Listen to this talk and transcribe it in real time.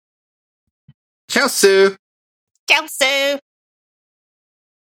Ciao, Sue. Ciao, Sue.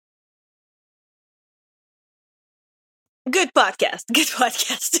 Good podcast. Good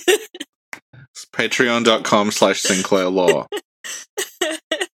podcast. It's patreon.com/Sinclair Law.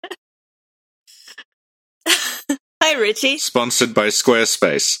 Hi, Richie. Sponsored by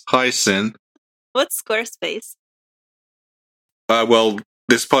Squarespace. Hi, Sin. What's Squarespace? Well,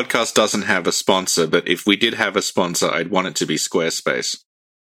 this podcast doesn't have a sponsor, but if we did have a sponsor, I'd want it to be Squarespace.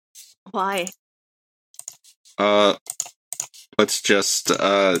 Why? Let's just,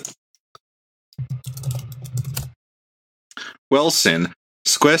 Well, Sin,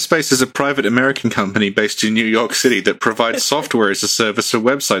 Squarespace is a private American company based in New York City that provides software as a service for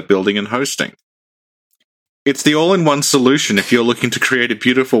website building and hosting. It's the all-in-one solution if you're looking to create a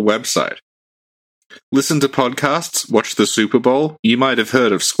beautiful website. Listen to podcasts, watch the Super Bowl, you might have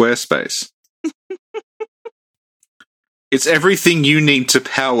heard of Squarespace. It's everything you need to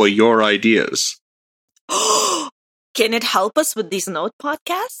power your ideas. Can it help us with these note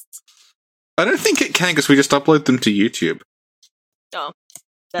podcasts? I don't think it can because we just upload them to YouTube. Oh,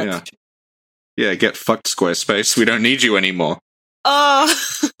 that's Yeah. true. Yeah, get fucked, Squarespace. We don't need you anymore. Oh,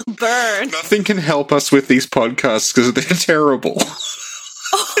 burn. Nothing can help us with these podcasts because they're terrible.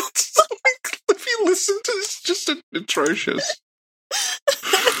 It's like, if you listen to this, it's just atrocious.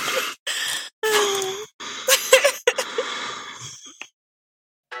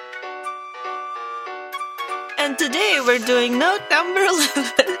 And today we're doing note number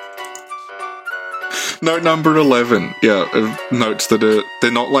 11. Note number 11. Yeah, of notes that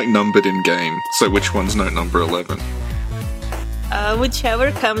they're not like numbered in game. So which one's note number 11?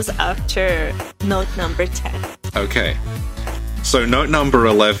 Whichever comes after note number 10. Okay. So note number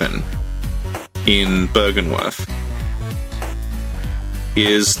 11 in Bergenworth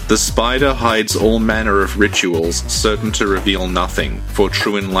is the spider hides all manner of rituals certain to reveal nothing, for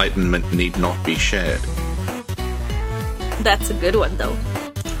true enlightenment need not be shared. That's a good one, though.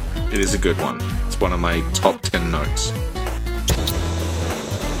 It is a good one. It's one of my top 10 notes.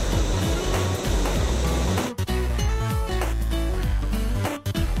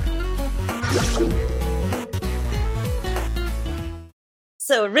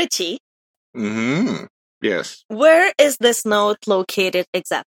 So, Richie, Yes. where is this note located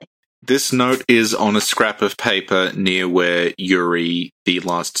exactly? This note is on a scrap of paper near where Yuri, the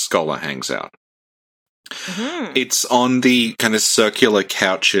last scholar, hangs out. Mhm. It's on the kind of circular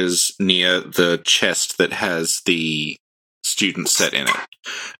couches near the chest that has the student set in it.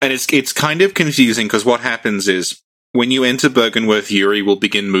 And it's kind of confusing because what happens is when you enter Bergenworth, Yuri will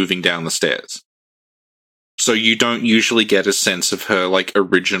begin moving down the stairs. So you don't usually get a sense of her like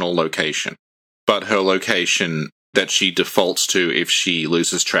original location, but her location that she defaults to if she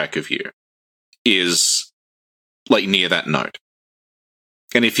loses track of you is like near that note.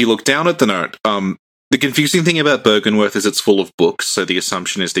 And if you look down at the note, the confusing thing about Bergenworth is it's full of books, so the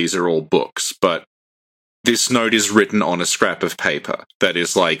assumption is these are all books, but this note is written on a scrap of paper that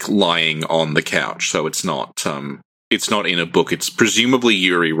is like lying on the couch, so it's not in a book. It's presumably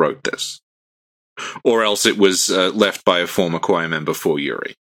Yuri wrote this. Or else it was left by a former choir member for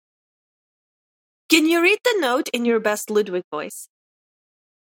Yuri. Can you read the note in your best Ludwig voice?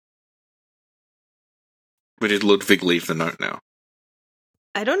 But did Ludwig leave the note now?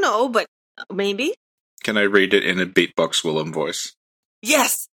 I don't know, but maybe? Can I read it in a beatbox Willem voice?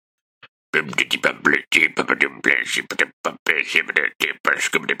 Yes! Keep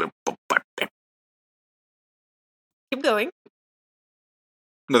going.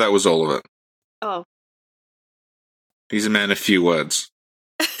 No, that was all of it. Oh. He's a man of few words.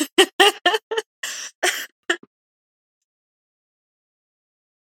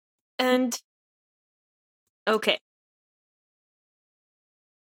 And... okay.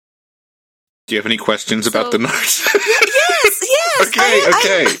 Do you have any questions about the note? Yes!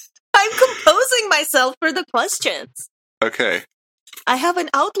 Okay. I'm composing myself for the questions. Okay. I have an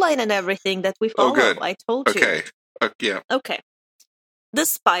outline and everything that we follow. good. I told you. Okay. Yeah. Okay. The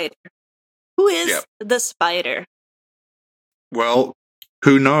spider. Who is the spider? Well,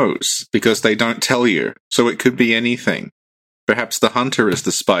 who knows? Because they don't tell you. So it could be anything. Perhaps the hunter is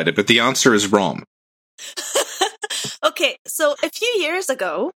the spider, but the answer is Rom. Okay, so a few years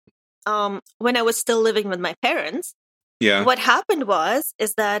ago, when I was still living with my parents, what happened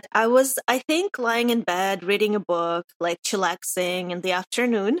is that I was, I think, lying in bed, reading a book, like chillaxing in the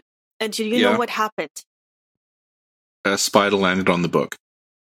afternoon. And do you know what happened? A spider landed on the book.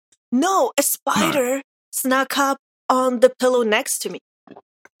 No, a spider snuck up on the pillow next to me.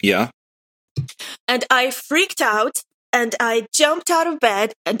 Yeah. And I freaked out, and I jumped out of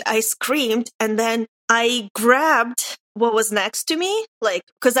bed, and I screamed, and then I grabbed what was next to me. Like,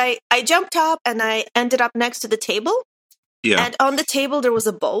 because I jumped up and I ended up next to the table. Yeah. And on the table there was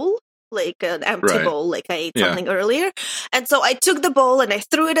a bowl, like an empty bowl, like I ate something earlier. And so I took the bowl and I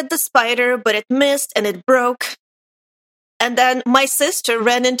threw it at the spider, but it missed and it broke. And then my sister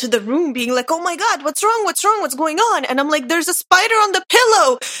ran into the room being like, oh my God, what's wrong? What's wrong? What's going on? And I'm like, there's a spider on the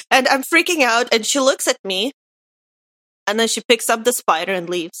pillow. And I'm freaking out. And she looks at me. And then she picks up the spider and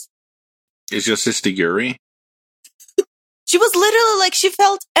leaves. Is your sister Yuri? She was literally like, she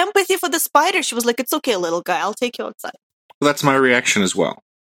felt empathy for the spider. She was like, it's okay, little guy. I'll take you outside. Well, that's my reaction as well.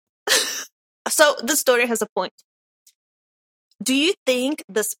 So the story has a point. Do you think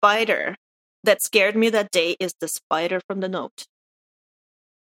the spider that scared me that day is the spider from the note?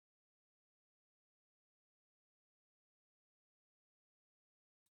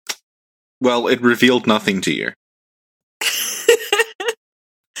 Well, it revealed nothing to you.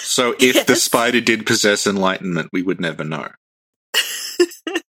 So if the spider did possess enlightenment, we would never know.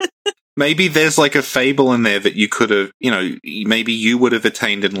 Maybe there's like a fable in there that you could have, maybe you would have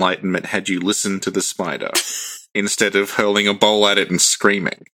attained enlightenment had you listened to the spider instead of hurling a bowl at it and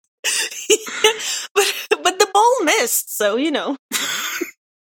screaming. But the bowl missed, so,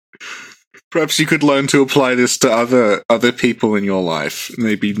 Perhaps you could learn to apply this to other people in your life,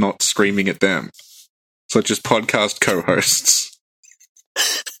 maybe not screaming at them, such as podcast co-hosts.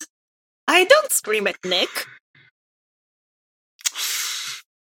 I don't scream at Nick.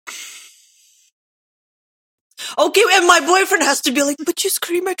 Okay, and my boyfriend has to be like, but you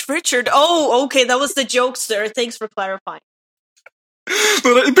scream at Richard. Oh, okay, that was the joke, sir. Thanks for clarifying.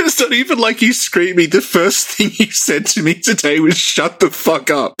 But it's not even like you screaming. The first thing you said to me today was, shut the fuck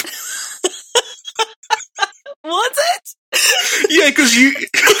up. Was it? Yeah, because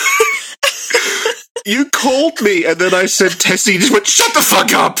you called me, and then I said, Tessie, you just went, shut the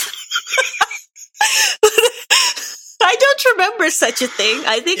fuck up! I don't remember such a thing.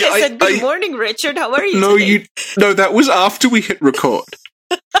 I think I said, good morning, Richard. How are you today? No, that was after we hit record.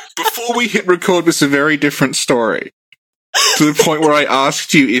 Before we hit record was a very different story. To the point where I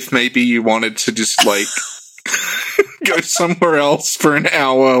asked you if maybe you wanted to just, like, go somewhere else for an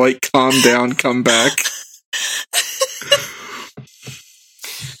hour, like, calm down, come back.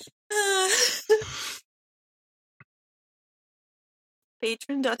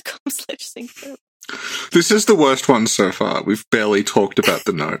 Patreon.com/syncro. This is the worst one so far. We've barely talked about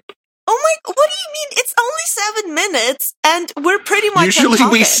the note. Oh my, what do you mean? It's only 7 minutes, and we're pretty much Usually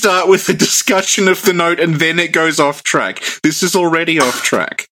we start with a discussion of the note, and then it goes off track. This is already off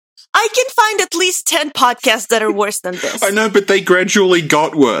track. I can find at least 10 podcasts that are worse than this. I know, but they gradually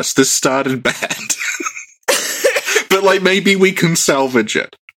got worse. This started bad. But, like, maybe we can salvage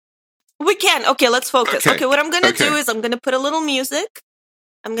it. We can. Okay, let's focus. Okay, what I'm going to do is I'm going to put a little music.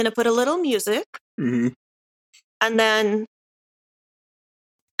 Mm-hmm.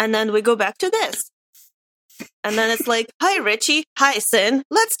 And then we go back to this. And then it's like, hi, Richie. Hi, Sin.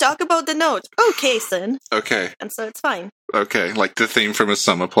 Let's talk about the note. Okay, Sin. Okay. And so it's fine. Okay, like the theme from A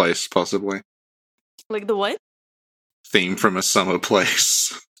Summer Place, possibly. Like the what? Theme from A Summer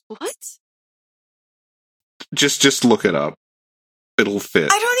Place. What? Just look it up. It'll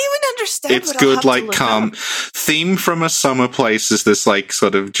fit. I don't even understand. It's good, like, calm. Theme from A Summer Place is this, like,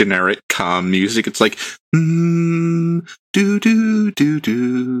 sort of generic calm music. It's like, do do do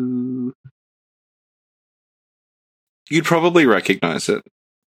do. You'd probably recognize it.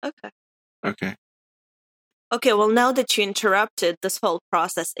 Okay. Okay, well, now that you interrupted this whole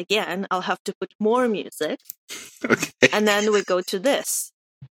process again, I'll have to put more music. Okay. And then we go to this.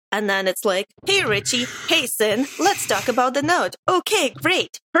 And then it's like, hey, Richie, hey, Sin, let's talk about the note. Okay,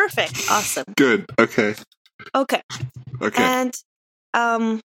 great, perfect, awesome. Good, okay. Okay. And,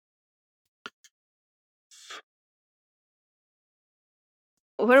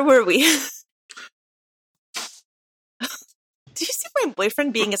 where were we? Do you see my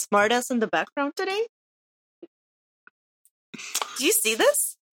boyfriend being a smartass in the background today? Do you see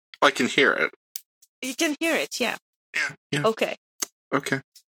this? I can hear it. You can hear it, yeah. Yeah. Okay.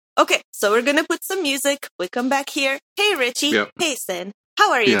 Okay, so we're gonna put some music. We come back here. Hey, Richie. Yep. Hey, Sin.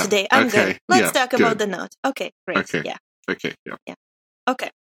 How are you today? I'm good. Let's talk about the note. Okay, great. Okay. Yeah. Okay, yeah.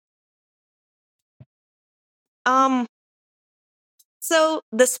 Okay. So,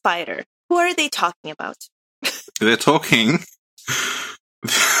 the spider. Who are they talking about? They're talking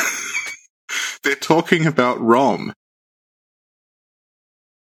about Rom.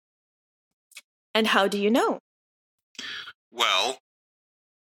 And how do you know? Well,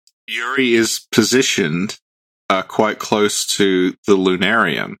 Yuri is positioned quite close to the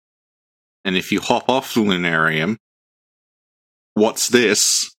lunarium. And if you hop off the lunarium, what's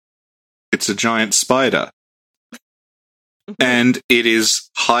this? It's a giant spider. and it is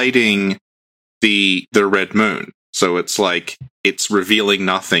hiding the red moon. So it's like it's revealing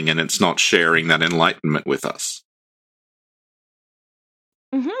nothing, and it's not sharing that enlightenment with us.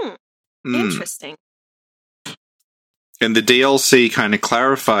 Interesting. And the DLC kind of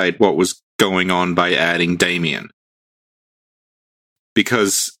clarified what was going on by adding Damien.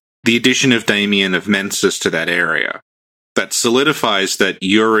 Because the addition of Damien of Mensis to that area, that solidifies that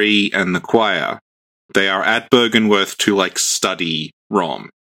Yuri and the choir, they are at Bergenworth to, like, study Rom.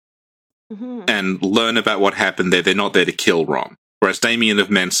 And learn about what happened there. They're not there to kill Rom. Whereas Damien of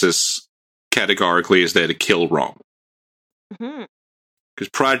Mensis categorically is there to kill Rom. Because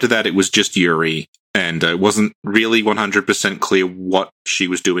prior to that, it was just Yuri, and it wasn't really 100% clear what she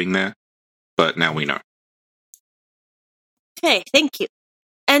was doing there. But now we know. Okay, thank you.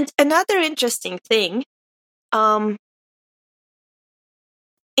 And another interesting thing, in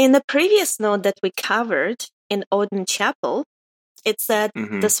the previous note that we covered in Odin Chapel, it said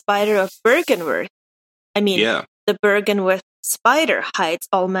the spider of Bergenworth. The Bergenworth spider hides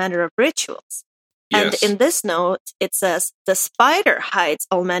all manner of rituals. Yes. And in this note, it says the spider hides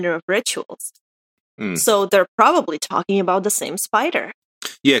all manner of rituals. So they're probably talking about the same spider.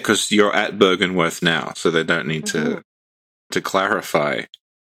 Yeah, because you're at Bergenworth now, so they don't need to clarify.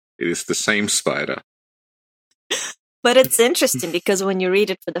 It is the same spider. But it's interesting because when you read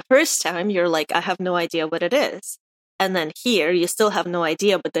it for the first time, you're like, I have no idea what it is. And then here, you still have no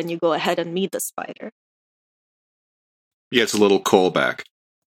idea, but then you go ahead and meet the spider. Yeah, it's a little callback.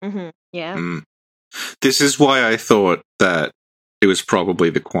 Yeah. This is why I thought that it was probably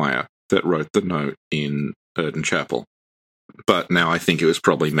the choir that wrote the note in Erden Chapel. But now I think it was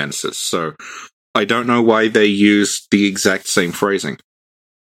probably Mensis. So I don't know why they used the exact same phrasing.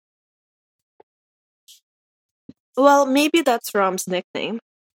 Well, maybe that's Rom's nickname.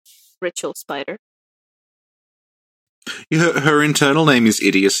 Ritual Spider. Her internal name is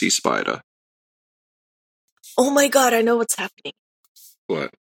Idiocy Spider. Oh my god, I know what's happening.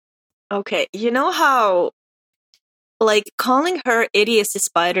 What? Okay, you know how, like, calling her Idiocy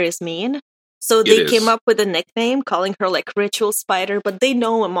Spider is mean? So they came up with a nickname calling her, like, Ritual Spider, but they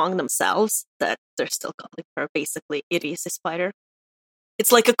know among themselves that they're still calling her, basically, Idiocy Spider.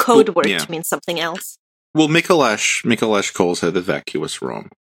 It's like a code word to mean something else. Well, Mikolash calls her the Vacuous Rom.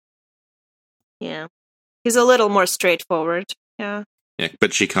 Yeah. He's a little more straightforward. Yeah. Yeah,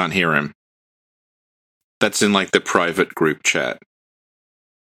 but she can't hear him. That's in, like, the private group chat.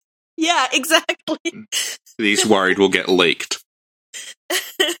 Yeah, exactly. He's worried will get leaked.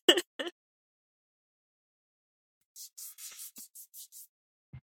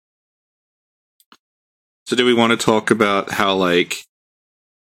 So do we want to talk about how, like,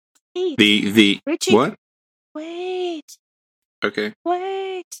 Wait, the Richie, what? Wait. Okay.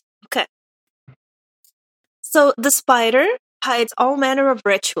 Wait. Okay. So the spider hides all manner of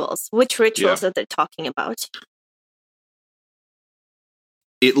rituals. Which rituals are they talking about?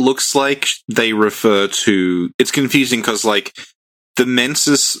 It looks like they refer to... It's confusing because, like, the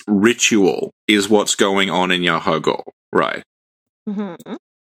Mensis ritual is what's going on in Yahogol, right?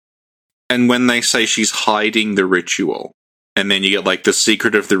 And when they say she's hiding the ritual, and then you get, like, the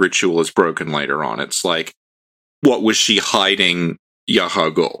secret of the ritual is broken later on, it's like, what was she hiding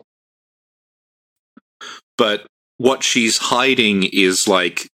Yahogol? But what she's hiding is,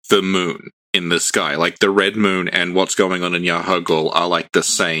 like, the moon in the sky. Like, the red moon and what's going on in Yahogol are, like, the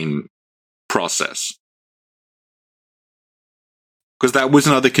same process. Because that was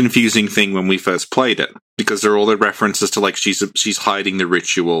another confusing thing when we first played it. Because there are all the references to, like, she's hiding the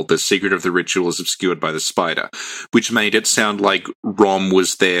ritual, the secret of the ritual is obscured by the spider. Which made it sound like Rom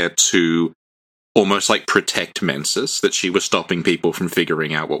was there to almost, like, protect Mensis, that she was stopping people from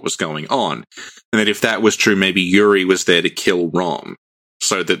figuring out what was going on. And that if that was true, maybe Yuri was there to kill Rom,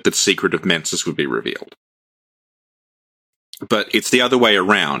 so that the secret of Mensis would be revealed. But it's the other way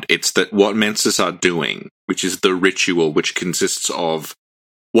around. It's that what Mensis are doing, which is the ritual, which consists of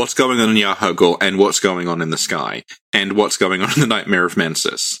what's going on in Yahogol and what's going on in the sky, and what's going on in the Nightmare of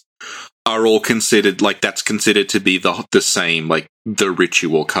Mensis, are all considered, like, that's considered to be the same, like, the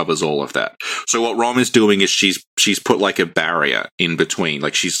ritual covers all of that. So what Rom is doing is she's put, like, a barrier in between,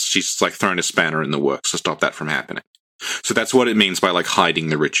 like, she's like, thrown a spanner in the works to stop that from happening. So that's what it means by, like, hiding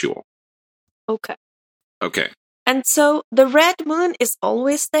the ritual. Okay. And so the red moon is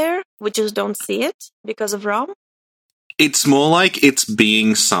always there, we just don't see it because of Rom? It's more like it's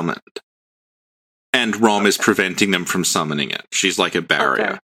being summoned. And Rom is preventing them from summoning it. She's like a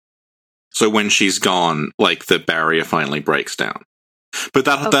barrier. So when she's gone, like, the barrier finally breaks down. But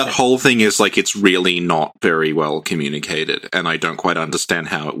that whole thing is, like, it's really not very well communicated, and I don't quite understand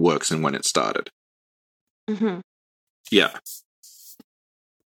how it works and when it started. Yeah.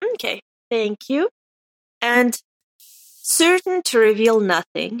 Okay, thank you. And certain to reveal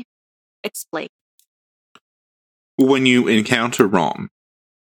nothing. Explain. When you encounter Rom,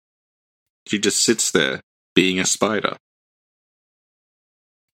 she just sits there, being a spider.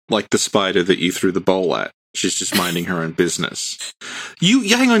 Like the spider that you threw the bowl at. She's just minding her own business.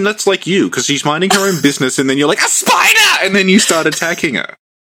 Hang on, that's like you, because she's minding her own business, and then you're like, a spider! And then you start attacking her.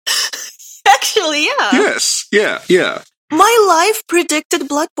 Actually, yeah. Yes, yeah. My life predicted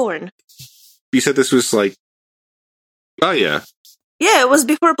Bloodborne. You said this was like... Oh, yeah. Yeah, it was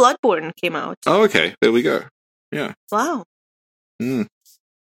before Bloodborne came out. Oh, okay. There we go. Yeah. Wow. Mm.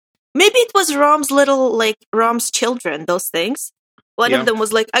 Maybe it was Rom's children, those things. One of them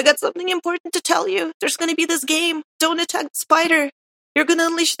was like, I got something important to tell you. There's going to be this game. Don't attack the spider. You're going to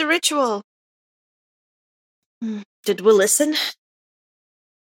unleash the ritual. Did we listen?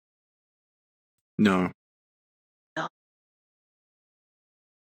 No.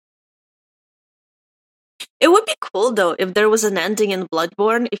 It would be cool, though, if there was an ending in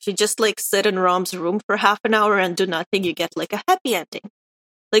Bloodborne. If you just, sit in Rom's room for half an hour and do nothing, you get, a happy ending.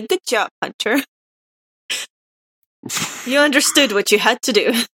 Good job, Hunter. You understood what you had to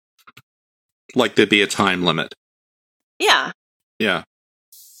do. Like there'd be a time limit. Yeah. Yeah.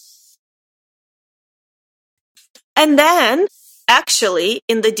 And then, actually,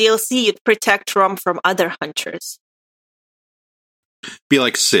 in the DLC, you'd protect Rom from other hunters. Be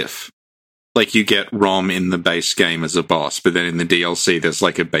like Sif. Like you get Rom in the base game as a boss, but then in the DLC there's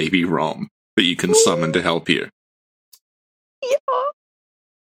a baby Rom that you can summon to help you. Yeah.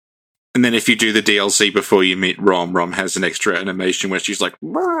 And then if you do the DLC before you meet Rom has an extra animation where she's like,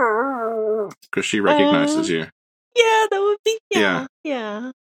 because she recognizes you. Yeah, that would be, Yeah.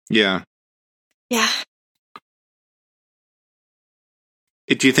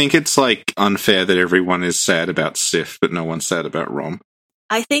 Do you think it's unfair that everyone is sad about Sif, but no one's sad about Rom?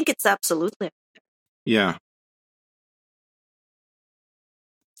 I think it's absolutely unfair. Yeah.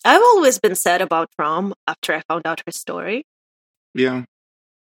 I've always been sad about Rom after I found out her story. Yeah.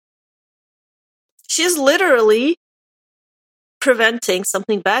 She's literally preventing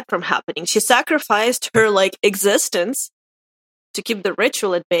something bad from happening. She sacrificed her, existence to keep the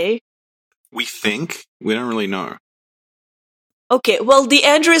ritual at bay. We think? We don't really know. Okay, well, the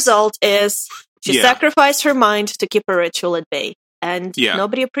end result is she sacrificed her mind to keep a ritual at bay, and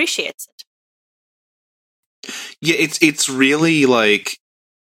nobody appreciates it. Yeah, it's really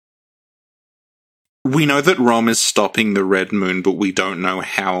we know that Rom is stopping the Red Moon, but we don't know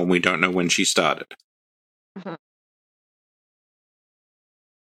how, and we don't know when she started. Mm-hmm.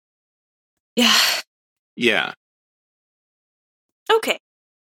 Yeah. Yeah. Okay.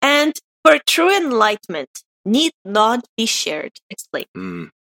 And for true enlightenment, need not be shared. Explain.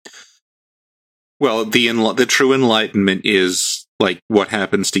 Well, the true enlightenment is what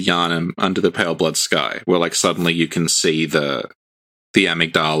happens to Yharnam under the pale blood sky, where suddenly you can see the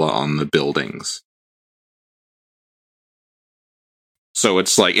amygdala on the buildings. So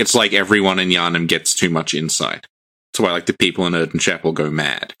it's like everyone in Yharnam gets too much insight. That's why the people in Erden Chapel go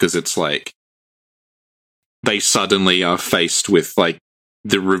mad, because it's they suddenly are faced with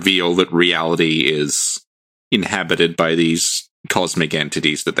the reveal that reality is inhabited by these cosmic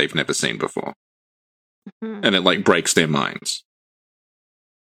entities that they've never seen before. Mm-hmm. And it breaks their minds.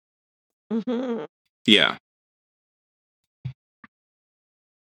 Mm-hmm. Yeah.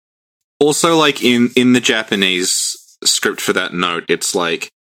 Also, in the Japanese script for that note, it's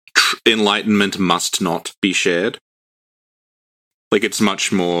enlightenment must not be shared. It's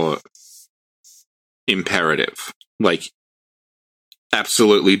much more imperative.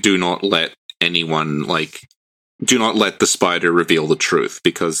 Absolutely do not let anyone, do not let the spider reveal the truth,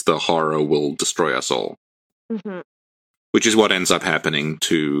 because the horror will destroy us all. Mm-hmm. Which is what ends up happening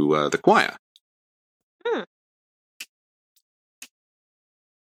to the choir.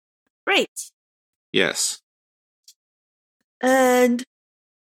 Great. Yes. And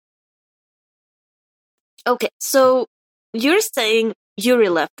okay, so you're saying Yuri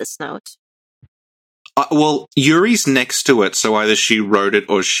left this note? Well, Yuri's next to it, so either she wrote it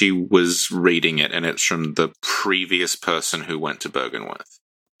or she was reading it, and it's from the previous person who went to Byrgenwerth.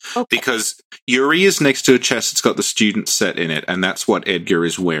 Okay. Because Yuri is next to a chest that's got the student set in it, and that's what Edgar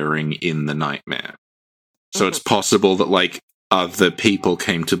is wearing in the nightmare. So it's possible that, other people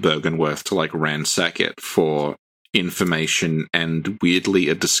came to Byrgenwerth to, ransack it for information and, weirdly,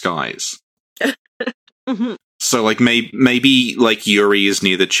 a disguise. Mm-hmm. So, maybe Yuri is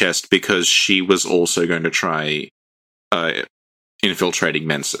near the chest because she was also going to try infiltrating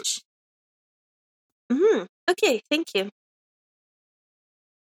Mensis. Mm-hmm. Okay, thank you.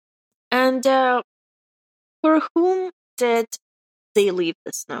 And For whom did they leave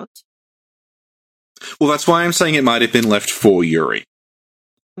this note? Well, that's why I'm saying it might have been left for Yuri.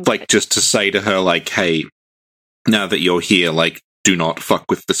 Okay. Like, just to say to her, like, hey, now that you're here, like, do not fuck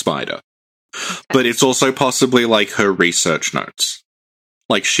with the spider. Okay. But it's also possibly, like, her research notes.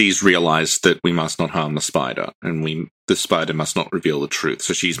 Like, she's realized that we must not harm the spider, and the spider must not reveal the truth,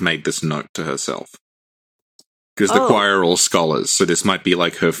 so she's made this note to herself. Because the choir are all scholars, so this might be,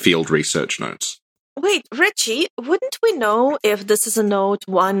 like, her field research notes. Wait, Richie, wouldn't we know if this is a note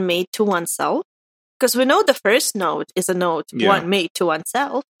one made to oneself? Because we know the first note is a note one made to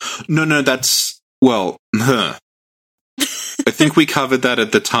oneself. No, that's... Well, I think we covered that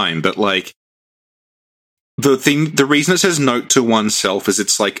at the time, but, like... The reason it says note to oneself is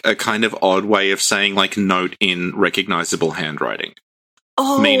it's, like, a kind of odd way of saying, like, note in recognizable handwriting.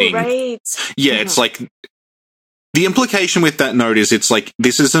 Oh, meaning, right. Yeah, it's like... The implication with that note is it's like,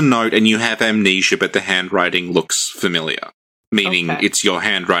 this is a note and you have amnesia, but the handwriting looks familiar. Meaning it's your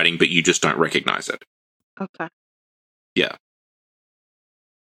handwriting, but you just don't recognize it. Okay. Yeah.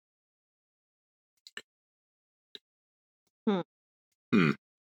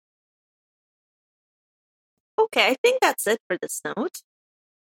 Okay, I think that's it for this note.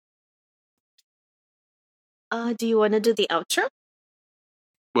 Do you want to do the outro?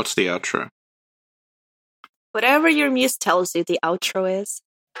 What's the outro? Whatever your muse tells you the outro is.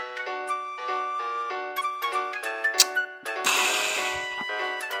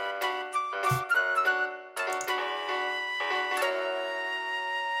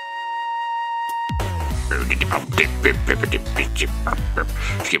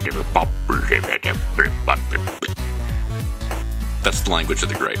 That's the language of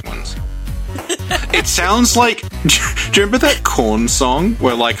the great ones. It sounds like... Do you remember that Korn song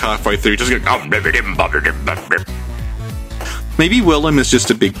where, like, halfway through just go... Maybe Willem is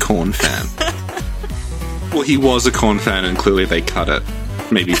just a big Korn fan. Well, he was a Korn fan and clearly they cut it.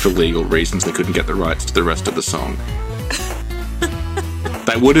 Maybe for legal reasons they couldn't get the rights to the rest of the song.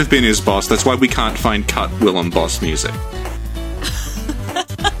 That would have been his boss. That's why we can't find cut Willem Boss music.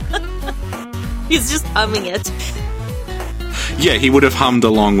 He's just humming it. Yeah, he would have hummed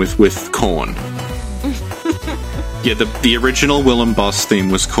along with Korn. Yeah, the original Willem Boss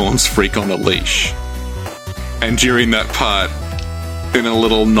theme was Korn's Freak on a Leash. And during that part, in a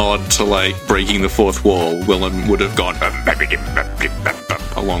little nod to, like, breaking the fourth wall, Willem would have gone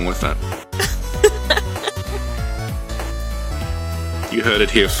along with that. You heard it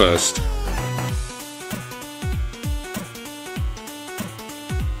here first.